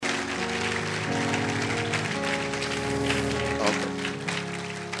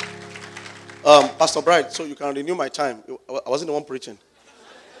Pastor Bright, so you can renew my time. I wasn't the one preaching.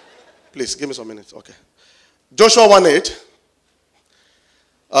 Please, give me some minutes. Okay. Joshua 1:8.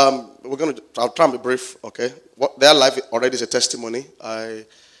 I'll try and be brief, okay? Their life already is a testimony. I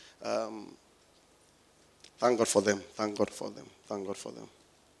thank God for them. Thank God for them. Thank God for them.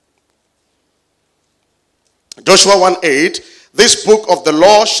 Joshua 1:8. This book of the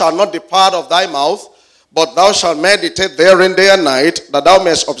law shall not depart of thy mouth, but thou shalt meditate therein day and night, that thou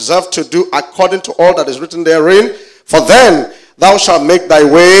mayest observe to do according to all that is written therein. For then thou shalt make thy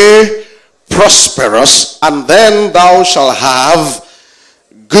way prosperous, and then thou shalt have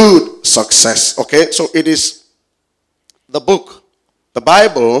good success. Okay, so it is the book, the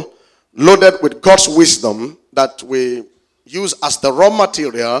Bible, loaded with God's wisdom that we use as the raw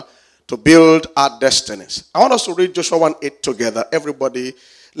material to build our destinies. I want us to read Joshua 1:8 together. Everybody,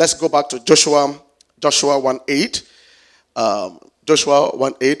 let's go back to Joshua 1:8. Joshua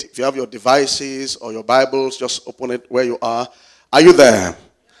 1:8. If you have your devices or your Bibles, just open it where you are. Are you there?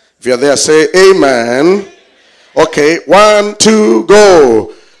 If you're there, say amen. Okay, 1, 2,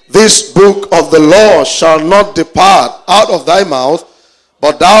 go. This book of the law shall not depart out of thy mouth,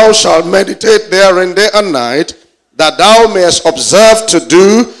 but thou shalt meditate therein day and night, that thou mayest observe to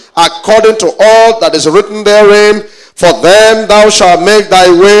do according to all that is written therein. For then thou shalt make thy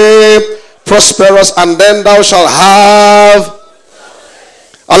way prosperous, and then thou shalt have.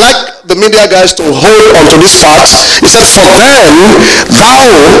 I like the media guys to hold on to these facts. He said, for then thou,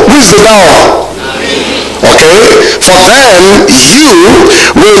 who is the thou? Okay, for then you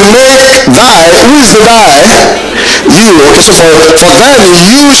will make thy, who is the thy? You. Okay, so for then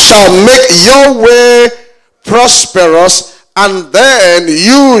you shall make your way prosperous, and then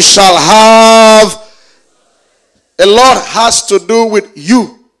you shall have. A lot has to do with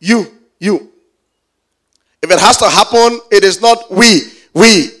you. If it has to happen, it is not we.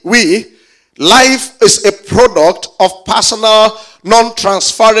 Life is a product of personal,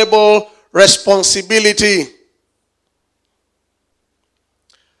 non-transferable responsibility.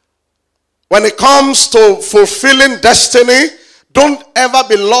 When it comes to fulfilling destiny, don't ever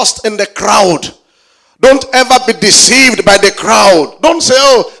be lost in the crowd. Don't ever be deceived by the crowd. Don't say,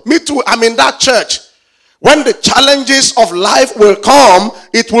 oh, me too, I'm in that church. When the challenges of life will come,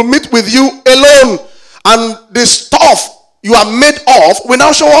 it will meet with you alone. And the stuff you are made of will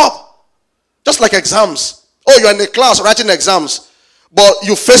now show up. Just like exams. Oh, you're in a class writing exams, but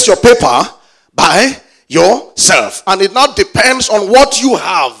you face your paper by yourself. And it now depends on what you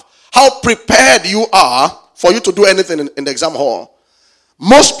have, how prepared you are for you to do anything in the exam hall.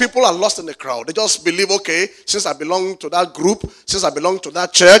 Most people are lost in the crowd. They just believe, okay, since I belong to that group, since I belong to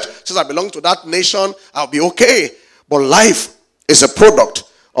that church, since I belong to that nation, I'll be okay. But life is a product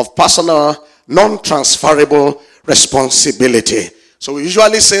of personal, non-transferable responsibility. So we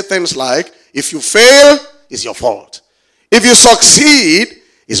usually say things like, if you fail, it's your fault. If you succeed,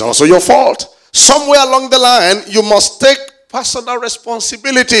 it's also your fault. Somewhere along the line, you must take personal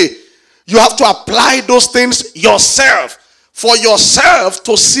responsibility. You have to apply those things yourself, for yourself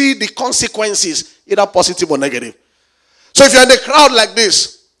to see the consequences, either positive or negative. So if you're in the crowd like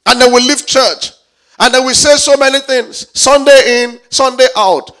this, and then we leave church, and then we say so many things, Sunday in, Sunday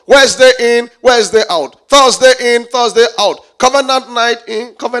out, Wednesday in, Wednesday out, Thursday in, Thursday out, covenant night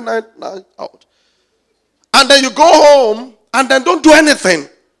in, covenant night out. And then you go home, and then don't do anything.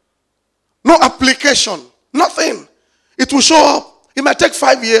 No application, nothing. It will show up. It might take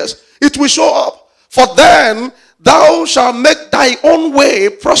 5 years. It will show up. For then thou shalt make thy own way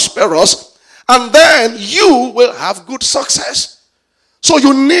prosperous, and then you will have good success. So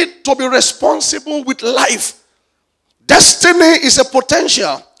you need to be responsible with life. Destiny is a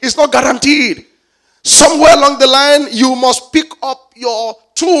potential. It's not guaranteed. Somewhere along the line, you must pick up your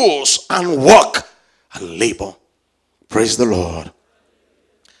tools and work and labor. Praise the Lord.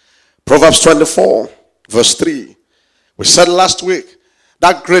 Proverbs 24, verse 3. We said last week,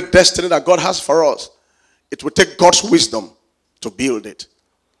 that great destiny that God has for us, it will take God's wisdom to build it.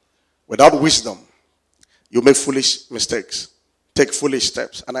 Without wisdom, you make foolish mistakes, take foolish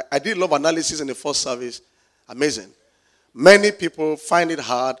steps. And I did love analysis in the first service. Amazing. Many people find it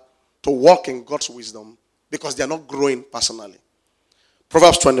hard to walk in God's wisdom because they are not growing personally.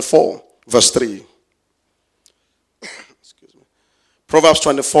 Proverbs 24, verse 3. Excuse me. Proverbs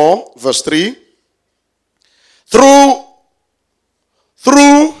 24, verse 3. Through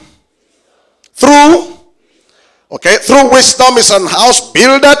wisdom is an house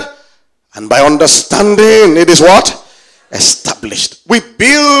builded, and by understanding it is what? Established. We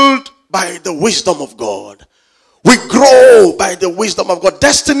build by the wisdom of God. We grow by the wisdom of God.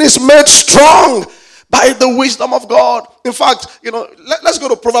 Destiny is made strong By the wisdom of God. In fact, let's go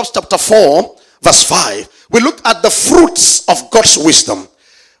to Proverbs chapter 4, verse 5. We looked at the fruits of God's wisdom.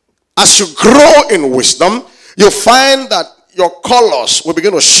 As you grow in wisdom, you find that your colors will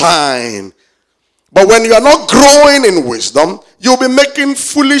begin to shine. But when you are not growing in wisdom, you'll be making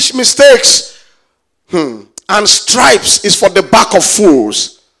foolish mistakes. And stripes is for the back of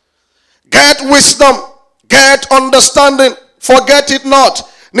fools. Get wisdom, get understanding, forget it not,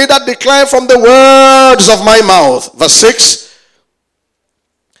 neither decline from the words of my mouth. Verse 6.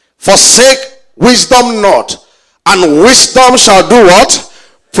 Forsake wisdom not, and wisdom shall do what?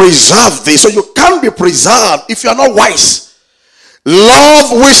 Preserve thee. So you can't be preserved if you are not wise.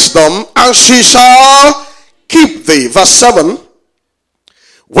 Love wisdom, and she shall keep thee. Verse 7.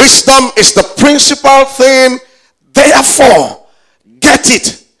 Wisdom is the principal thing, therefore get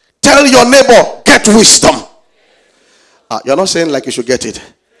it. Tell your neighbor, get wisdom. You're not saying like you should get it.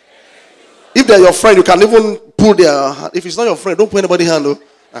 If they're your friend, you can even pull their hand. If it's not your friend, don't put anybody's hand. You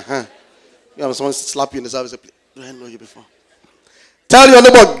have someone slap you in the service. Do I know you before? Tell your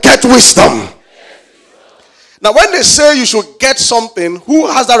neighbor, get wisdom. Now, when they say you should get something, who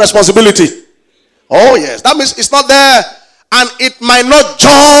has that responsibility? Oh, yes. That means it's not there. And it might not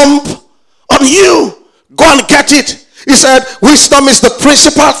jump on you. Go and get it. He said, wisdom is the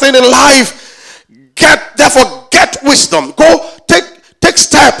principal thing in life. Therefore, get wisdom. Go take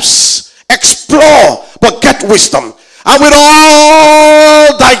steps. Explore. But get wisdom. And with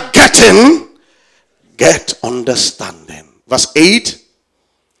all thy getting, get understanding. Verse 8.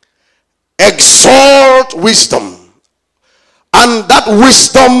 Exalt wisdom. And that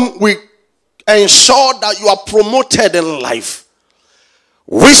wisdom will ensure that you are promoted in life.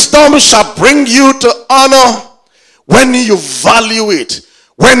 Wisdom shall bring you to honor when you value it,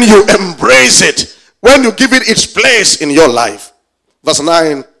 when you embrace it, when you give it its place in your life. Verse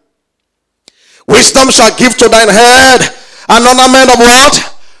 9. Wisdom shall give to thine head an ornament of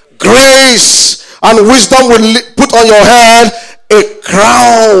what? Grace. And wisdom will put on your head a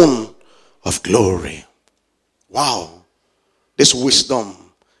crown of glory. Wow. This wisdom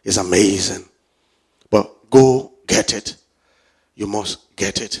is amazing. But go get it. You must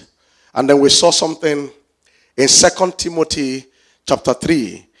get it. And then we saw something in 2 Timothy chapter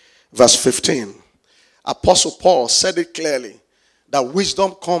 3, verse 15. Apostle Paul said it clearly that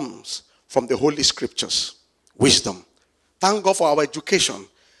wisdom comes from the Holy Scriptures. Wisdom. Thank God for our education.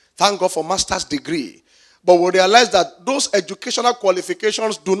 Thank God for master's degree. But we realize that those educational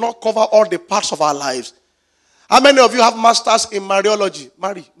qualifications do not cover all the parts of our lives. How many of you have masters in Mariology?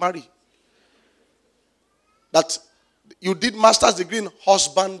 Marry. That you did master's degree in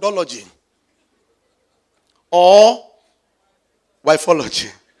husbandology or wifeology.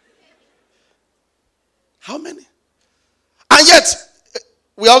 How many? And yet,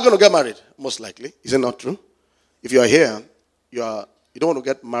 we are going to get married, most likely. Is it not true? If you are here, you don't want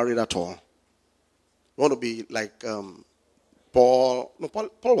to get married at all. You want to be like Paul. No,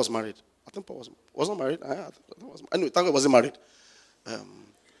 Paul was married. I think Paul wasn't married. Anyway, thank God he wasn't married.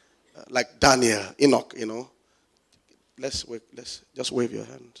 Like Daniel, Enoch, Let's just wave your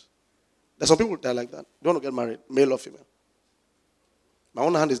hand. There's some people that are like that. You don't want to get married, male or female. My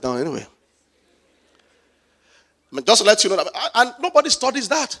own hand is down anyway. Just to let you know that, and nobody studies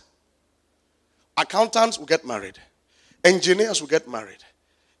that. Accountants will get married. Engineers will get married.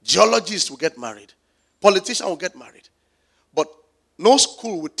 Geologists will get married. Politicians will get married. But no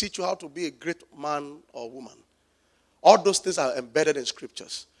school will teach you how to be a great man or woman. All those things are embedded in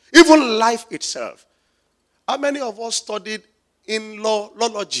scriptures. Even life itself. How many of us studied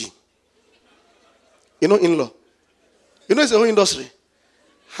in-law-logy? You know in-law? It's a whole industry.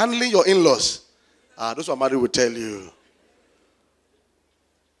 Handling your in-laws. Those who are married will tell you.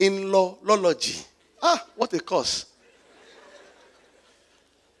 In-law-logy. What a course.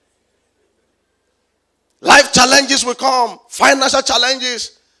 Life challenges will come. Financial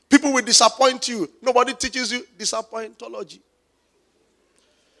challenges. People will disappoint you. Nobody teaches you disappointology.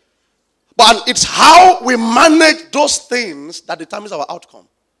 But it's how we manage those things that determines our outcome.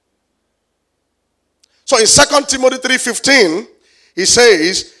 So in 2 Timothy 3:15, he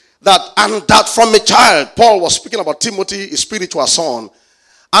says that from a child, Paul was speaking about Timothy, his spiritual son,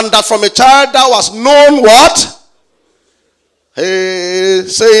 and that from a child thou hast known what? Hey,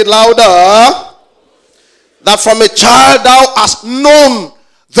 say it louder. That from a child thou hast known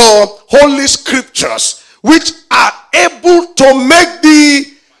the Holy Scriptures, which are able to make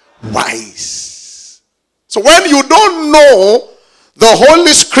thee wise. So when you don't know the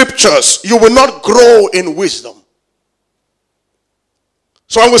Holy Scriptures, you will not grow in wisdom.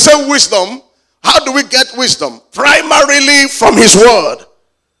 So when we say wisdom, how do we get wisdom? Primarily from His Word.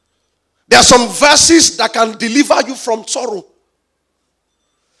 There are some verses that can deliver you from sorrow.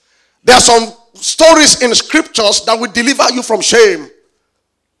 There are some stories in scriptures that will deliver you from shame.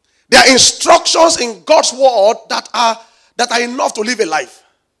 There are instructions in God's word that are enough to live a life.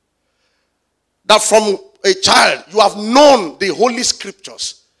 That from a child, you have known the holy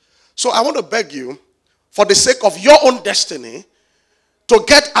scriptures. So I want to beg you, for the sake of your own destiny, to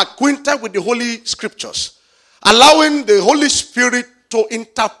get acquainted with the holy scriptures. Allowing the Holy Spirit to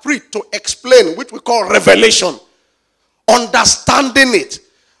interpret, to explain, which we call revelation. Understanding it.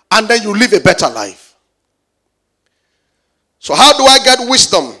 And then you live a better life. So how do I get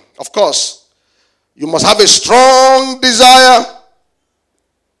wisdom? Of course, you must have a strong desire.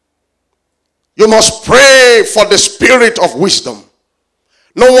 You must pray for the spirit of wisdom.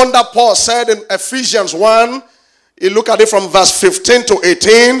 No wonder Paul said in Ephesians 1, you look at it from verse 15 to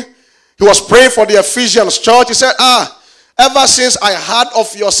 18, he was praying for the Ephesians church. He said, ever since I heard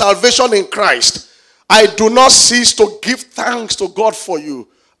of your salvation in Christ, I do not cease to give thanks to God for you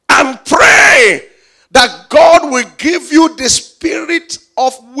and pray that God will give you the spirit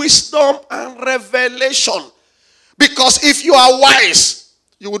of wisdom and revelation. Because if you are wise,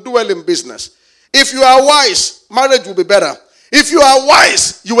 you will do well in business. If you are wise, marriage will be better. If you are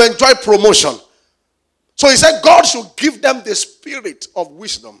wise, you will enjoy promotion. So he said God should give them the spirit of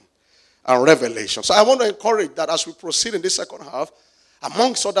wisdom and revelation. So I want to encourage that as we proceed in this second half,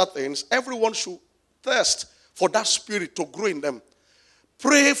 amongst other things, everyone should thirst for that spirit to grow in them.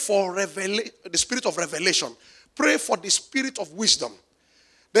 Pray for the spirit of revelation. Pray for the spirit of wisdom.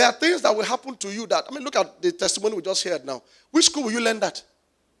 There are things that will happen to you that, look at the testimony we just heard now. Which school will you learn that?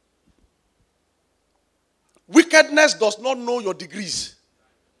 Wickedness does not know your degrees.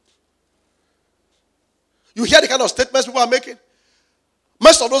 You hear the kind of statements people are making?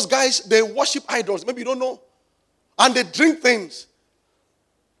 Most of those guys, they worship idols. Maybe you don't know. And they drink things.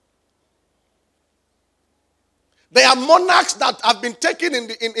 There are monarchs that have been taken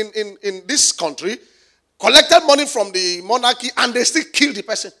in this country, collected money from the monarchy, and they still kill the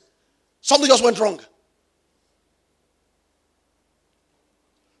person. Something just went wrong.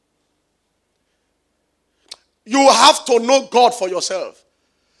 You have to know God for yourself.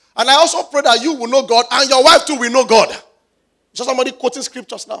 And I also pray that you will know God and your wife too will know God. So somebody quoting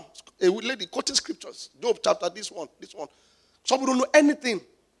scriptures now. A lady quoting scriptures. Job chapter, this one. Some people don't know anything.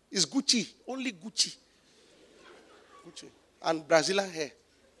 It's Gucci. Only Gucci. And Brazilian hair.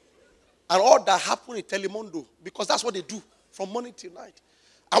 And all that happened in Telemundo. Because that's what they do from morning till night.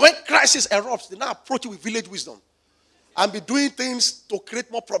 And when crisis erupts, they now approach you with village wisdom. And be doing things to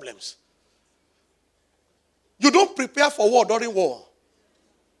create more problems. You don't prepare for war during war.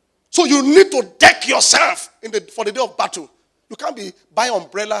 So you need to deck yourself for the day of battle. You can't be buying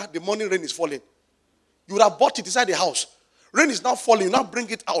umbrella, the morning rain is falling. You would have bought it inside the house. Rain is now falling, you now bring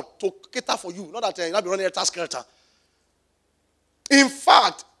it out to cater for you. Not that you'll not be running a task-skelter. In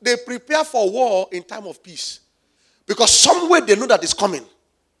fact, they prepare for war in time of peace. Because somewhere they know that it's coming.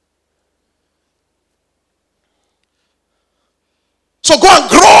 So go and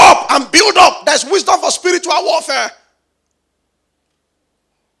grow up and build up. There's wisdom for spiritual warfare.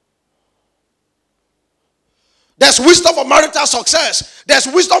 There's wisdom for marital success. There's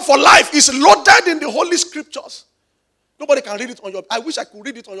wisdom for life. It's loaded in the Holy Scriptures. Nobody can read it on your behalf. I wish I could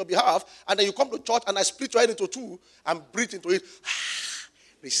read it on your behalf. And then you come to church and I split your head into two and breathe into it.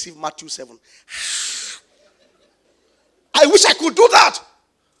 Receive Matthew 7. I wish I could do that.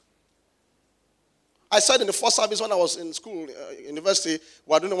 I said in the first service when I was in school, university,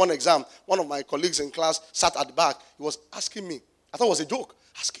 we were doing one exam. One of my colleagues in class sat at the back. He was asking me. I thought it was a joke.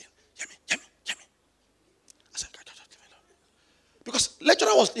 Asking, Yemi. I said, because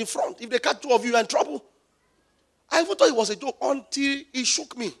lecturer was in front. If they catch two of you, you're in trouble. I even thought it was a joke until he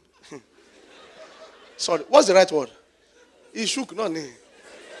shook me. Sorry, what's the right word? He shook, no.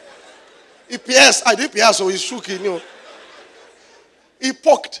 He pierced. I did pierce, so he shook, He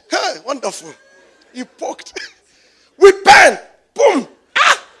poked. Hey, wonderful. He poked. With pen. Boom.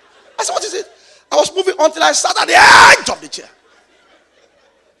 Ah! I said, what is it? I was moving until I sat at the edge of the chair.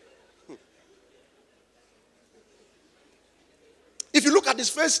 If you look at his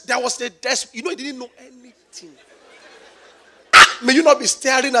face, there was a desk. He didn't know anything. May you not be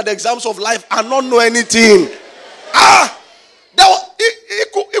staring at the exams of life and not know anything.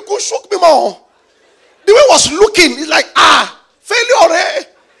 He could shock me more. The way he was looking, it's like, failure, eh?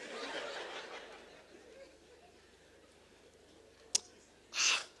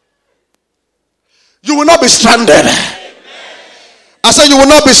 You will not be stranded. Amen. I said you will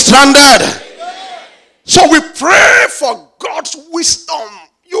not be stranded. Amen. So we pray for God's wisdom.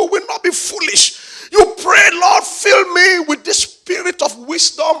 You will not be foolish. You pray, Lord, fill me with the spirit spirit of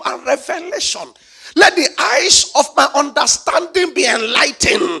wisdom and revelation. Let the eyes of my understanding be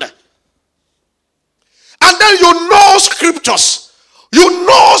enlightened. And then you know scriptures. You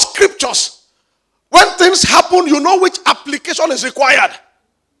know scriptures. When things happen, you know which application is required.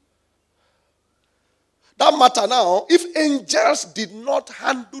 That matter now, if angels did not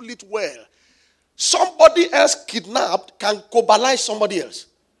handle it well, somebody else kidnapped can cobalize somebody else.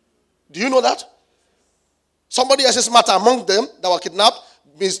 Do you know that? Somebody else's matter among them that were kidnapped,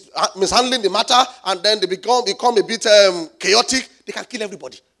 mishandling the matter, and then they become a bit chaotic, they can kill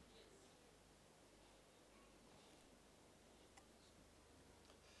everybody.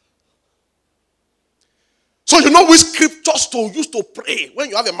 So you know which scriptures to use to pray when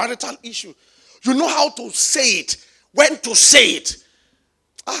you have a marital issue. You know how to say it, when to say it.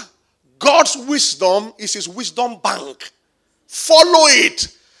 God's wisdom is his wisdom bank. Follow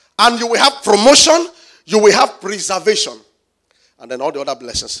it, and you will have promotion, you will have preservation, and then all the other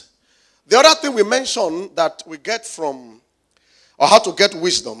blessings. The other thing we mentioned that we get from, or how to get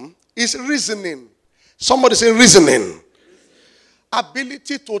wisdom, is reasoning. Somebody say reasoning.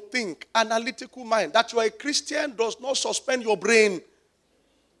 Ability to think, analytical mind. That you are a Christian does not suspend your brain.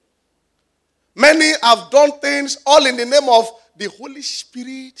 Many have done things all in the name of the Holy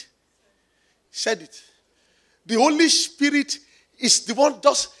Spirit. Said it. The Holy Spirit is the one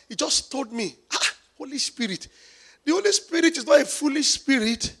he just told me. Holy Spirit. The Holy Spirit is not a foolish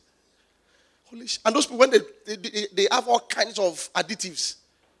spirit. And those people, when they have all kinds of additives.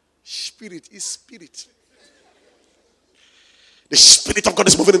 Spirit is spirit. The Spirit of God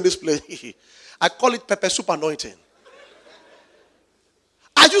is moving in this place. I call it pepper soup anointing.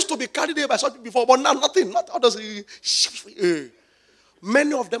 I used to be carried away by something before, but now nothing. Not others.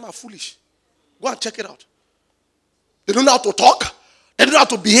 Many of them are foolish. Go and check it out. They don't know how to talk. They don't know how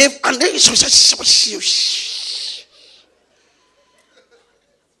to behave. And they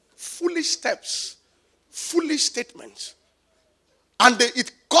foolish steps. Foolish statements. And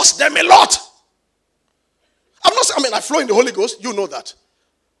it cost them a lot. I flow in the Holy Ghost. You know that.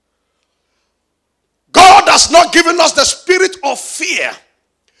 God has not given us the spirit of fear,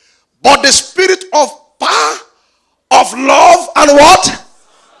 but the spirit of power, of love, and what?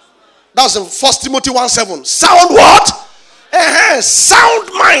 That's in 1 Timothy 1:7. Sound what? Sound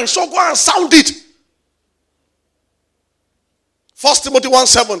mind. So go and sound it. 1 Timothy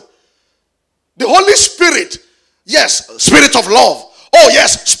 1:7. The Holy Spirit, yes, spirit of love. Oh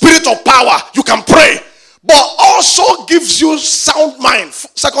yes, spirit of power. You can pray. But also gives you sound mind.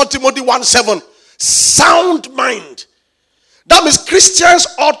 2 Timothy 1:7. Sound mind. That means Christians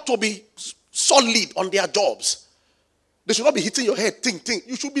ought to be solid on their jobs. They should not be hitting your head. Think.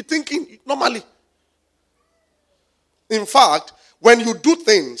 You should be thinking normally. In fact, when you do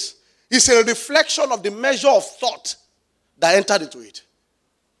things, it's a reflection of the measure of thought that entered into it.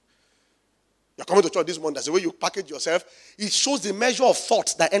 You're coming to church this morning, that's the way you package yourself. It shows the measure of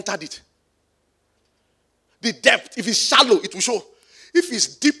thought that entered it. The depth. If it's shallow, it will show. If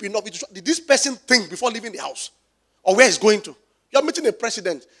it's deep enough, it will show. Did this person think before leaving the house? Or where he's going to? You're meeting a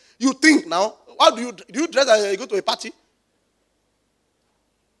president. You think now. How do you dress as you go to a party?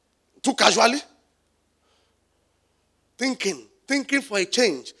 Too casually? Thinking for a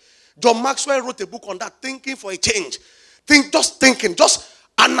change. John Maxwell wrote a book on that, thinking for a change. Thinking, just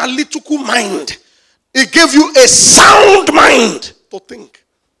analytical mind. It gave you a sound mind to think.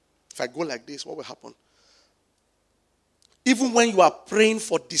 If I go like this, what will happen? Even when you are praying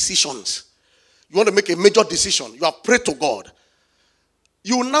for decisions, you want to make a major decision, you have prayed to God.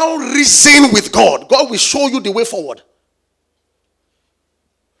 You now reason with God. God will show you the way forward.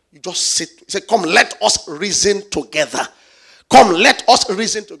 You just sit. Say, come, let us reason together. Come, let us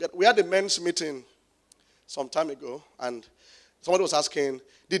reason together. We had a men's meeting some time ago, and somebody was asking,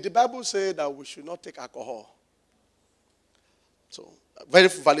 did the Bible say that we should not take alcohol? So, a very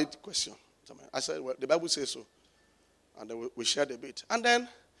valid question. I said, well, the Bible says so. And then we shared a bit. And then,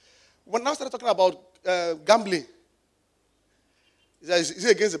 when I started talking about gambling, is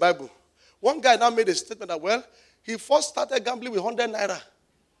it against the Bible? One guy now made a statement that, well, he first started gambling with 100 naira.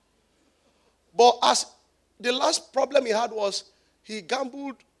 But as the last problem he had was, he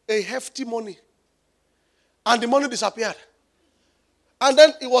gambled a hefty money. And the money disappeared. And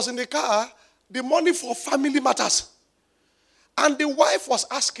then he was in the car, the money for family matters. And the wife was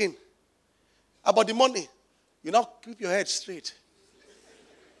asking about the money. You now keep your head straight.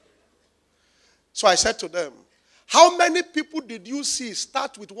 So I said to them, how many people did you see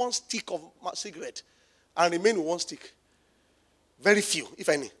start with one stick of cigarette and remain with one stick? Very few, if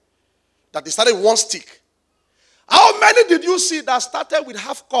any. That they started with one stick. How many did you see that started with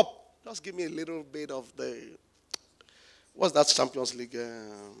half cup? Just give me a little bit of the What's that Champions League?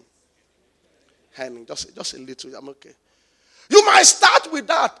 Henning, just a little. I'm okay. You might start with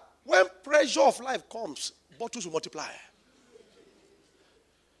that. When pressure of life comes, bottles will multiply.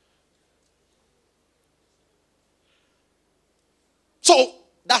 So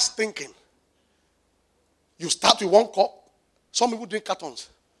that's thinking. You start with one cup. Some people drink cartons.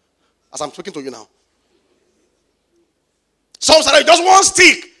 As I'm talking to you now. Some say just one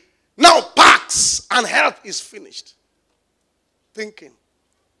stick. Now packs and health is finished. Thinking.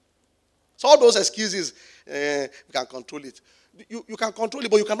 So all those excuses, we can control it. You can control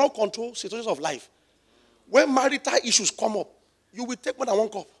it, but you cannot control situations of life. When marital issues come up, you will take more than one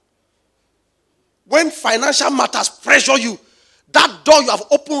cup. When financial matters pressure you, that door you have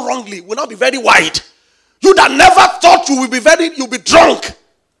opened wrongly will not be very wide. You that never thought you'll be drunk,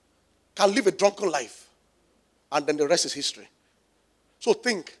 can live a drunken life. And then the rest is history. So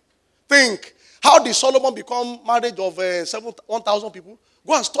think. How did Solomon become marriage of 1,000 people?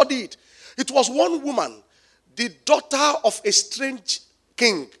 Go and study it. It was one woman, the daughter of a strange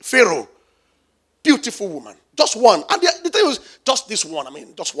king, Pharaoh. Beautiful woman. Just one. And the thing was, just this one.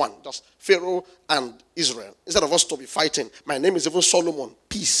 Just one. Just Pharaoh and Israel. Instead of us to be fighting. My name is even Solomon.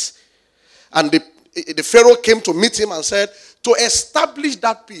 Peace. And the Pharaoh came to meet him and said, to establish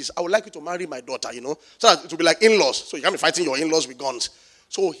that peace, I would like you to marry my daughter, so that it will be like in-laws. So you can't be fighting your in-laws with guns.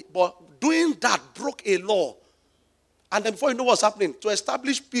 So, but doing that broke a law. And then before you know what's happening, to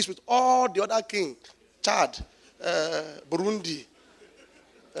establish peace with all the other kings, Chad, Burundi,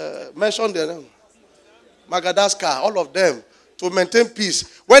 mention their name, Madagascar, all of them, to maintain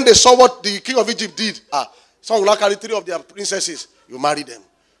peace. When they saw what the king of Egypt did, some will not carry 3 of their princesses, you marry them.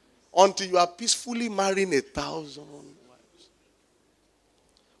 Until you are peacefully marrying 1,000 wives.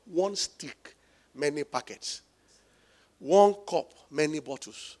 One stick, many packets. One cup, many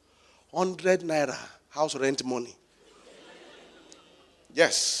bottles. 100 naira, house rent money.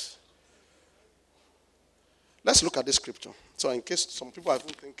 Yes. Let's look at this scripture. So in case some people are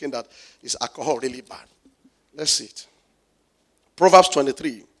thinking that is alcohol really bad. Let's see it. Proverbs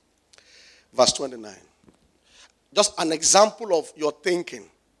 23, verse 29. Just an example of your thinking.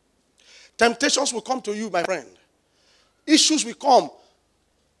 Temptations will come to you, my friend. Issues will come.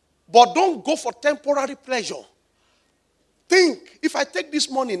 But don't go for temporary pleasure. Think, if I take this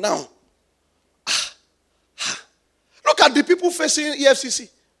money now, look at the people facing EFCC.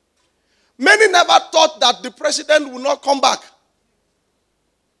 Many never thought that the president would not come back.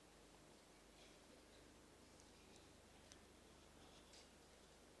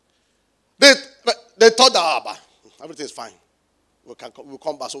 They thought that everything is fine. We'll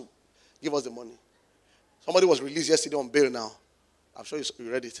come back, so give us the money. Somebody was released yesterday on bail now. I'm sure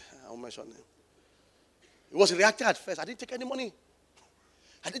you read it. I won't mention it. He was reacting at first. I didn't take any money.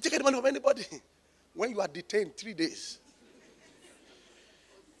 I didn't take any money from anybody. When you are detained 3 days,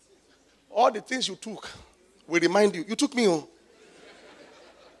 all the things you took will remind you. You took me home.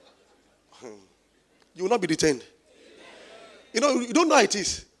 You will not be detained. You don't know how it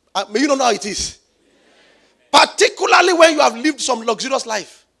is. You don't know how it is. Particularly when you have lived some luxurious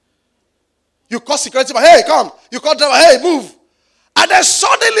life. You call security, hey, come. You call driver, hey, move. And then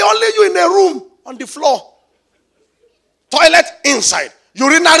suddenly only you in a room on the floor. Toilet inside.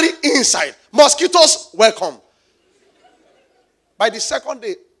 Urinary inside. Mosquitoes, welcome. By the second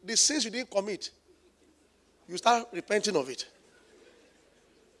day, the sins you didn't commit, you start repenting of it.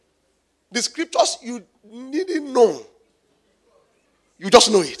 The scriptures you didn't know, you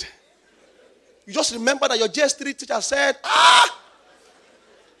just know it. You just remember that your JS3 teacher said,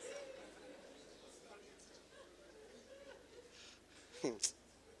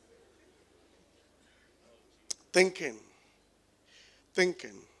 Thinking.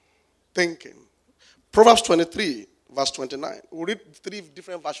 Proverbs 23, verse 29. We'll read 3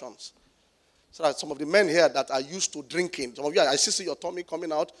 different versions. So that some of the men here that are used to drinking, some of you, I see your tummy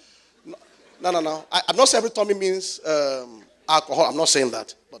coming out. No. I'm not saying every tummy means alcohol. I'm not saying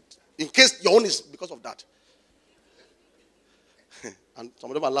that. But in case your own is because of that. And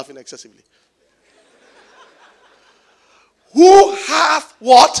some of them are laughing excessively. Who hath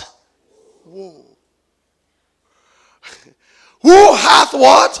what? Whoa. Who hath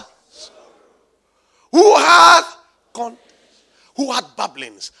what? Who hath who had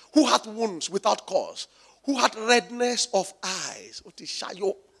babblings? Who hath wounds without cause? Who had redness of eyes?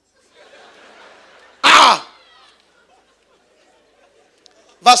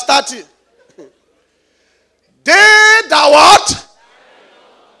 Verse 30. They that what?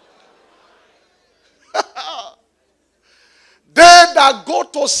 They that go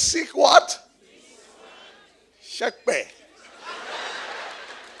to seek what? Shekpe.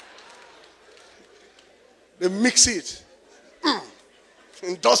 They mix it.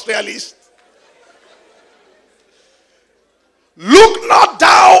 Industrialist. Look not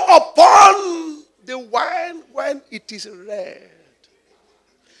thou upon the wine when it is red,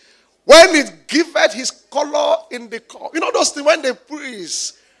 when it giveth his color in the cup. You know those things when the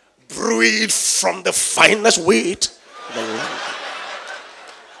priest brew it from the finest wheat.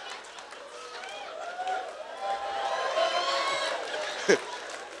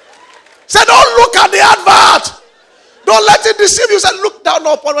 Say, don't look at the advert. Don't let it deceive you. Say, look down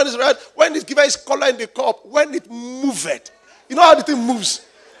upon when it's red, when it's given its color in the cup, when it moveth. You know how the thing moves?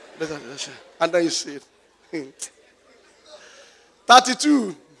 And then you see it.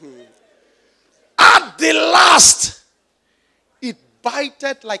 32. At the last, it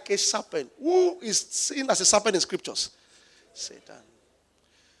biteth like a serpent. Who is seen as a serpent in scriptures? Satan.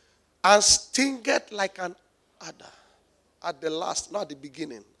 And stingeth like an adder. At the last, not at the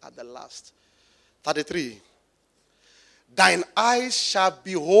beginning, at the last. 33. Thine eyes shall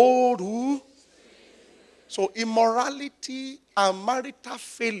behold who? So immorality and marital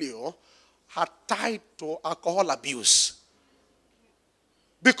failure are tied to alcohol abuse.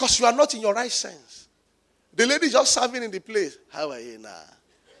 Because you are not in your right sense. The lady just serving in the place. How are you now?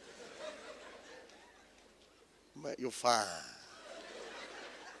 You're fine.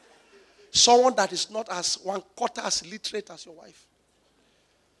 Someone that is not as 1/4 as literate as your wife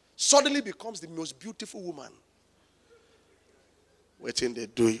suddenly becomes the most beautiful woman. Waiting they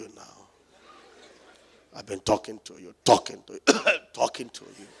do you now. I've been talking to you. talking to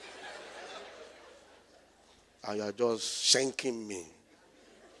you. And you're just shanking me.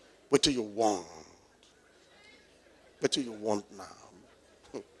 What do you want? What do you want now?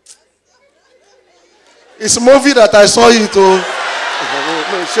 It's a movie that I saw you to.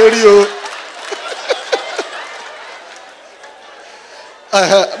 Show you.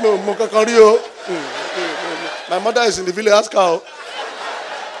 My mother is in the village. Ask her.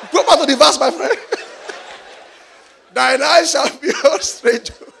 Go back to the verse, my friend. Thine eyes shall behold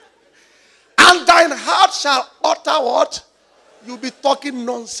stranger, and thine heart shall utter what? You'll be talking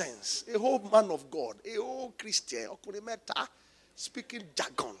nonsense. A whole man of God, a whole Christian, speaking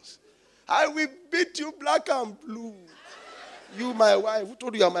jargons. I will beat you black and blue. You, my wife. Who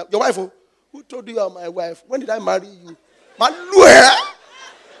told you you're your wife? Who told you you're my wife? When did I marry you? Malue.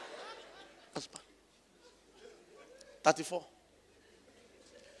 34.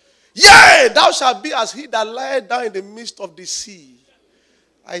 Yea, thou shalt be as he that lieth down in the midst of the sea.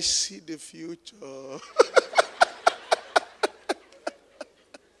 I see the future.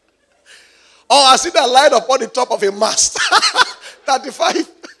 I see that light upon the top of a mast.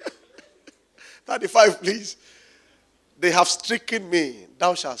 35. 35, please. They have stricken me,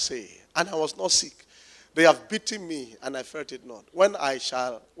 thou shalt say, and I was not sick. They have beaten me, and I felt it not. When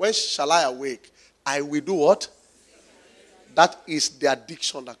shall I awake? I will do what? That is the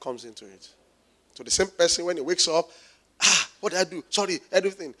addiction that comes into it. So the same person, when he wakes up, what did I do? Sorry,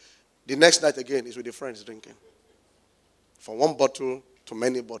 everything. The next night again is with the friends drinking. From one bottle to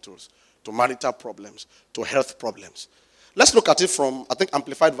many bottles, to marital problems, to health problems. Let's look at it from, I think,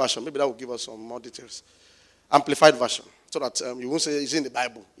 Amplified Version. Maybe that will give us some more details. Amplified Version. So that you won't say it's in the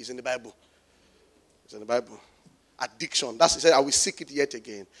Bible. It's in the Bible. It's in the Bible. Addiction. That's it. I will seek it yet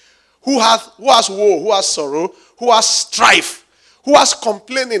again. Who has woe? Who has sorrow? Who has strife? Who has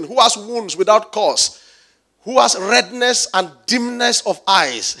complaining? Who has wounds without cause? Who has redness and dimness of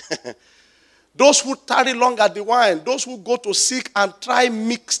eyes? Those who tarry long at the wine. Those who go to seek and try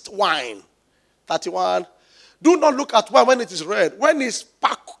mixed wine. 31. Do not look at wine when it is red. When it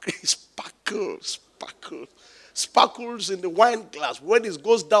sparkles in the wine glass. When it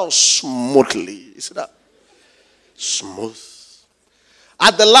goes down smoothly. You see that? Smooth.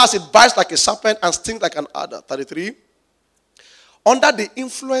 At the last, it bites like a serpent and stings like an adder. 33. Under the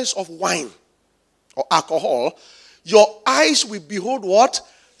influence of wine or alcohol, your eyes will behold what?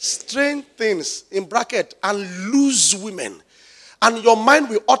 Strange things, in bracket, and lose women. And your mind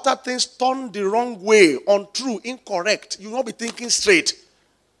will utter things turned the wrong way, untrue, incorrect. You will not be thinking straight.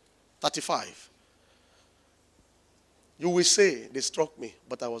 35. You will say, they struck me,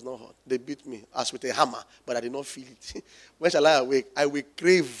 but I was not hurt. They beat me as with a hammer, but I did not feel it. When shall I awake? I will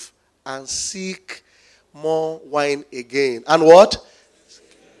crave and seek more wine again. And what?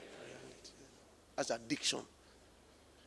 That's addiction.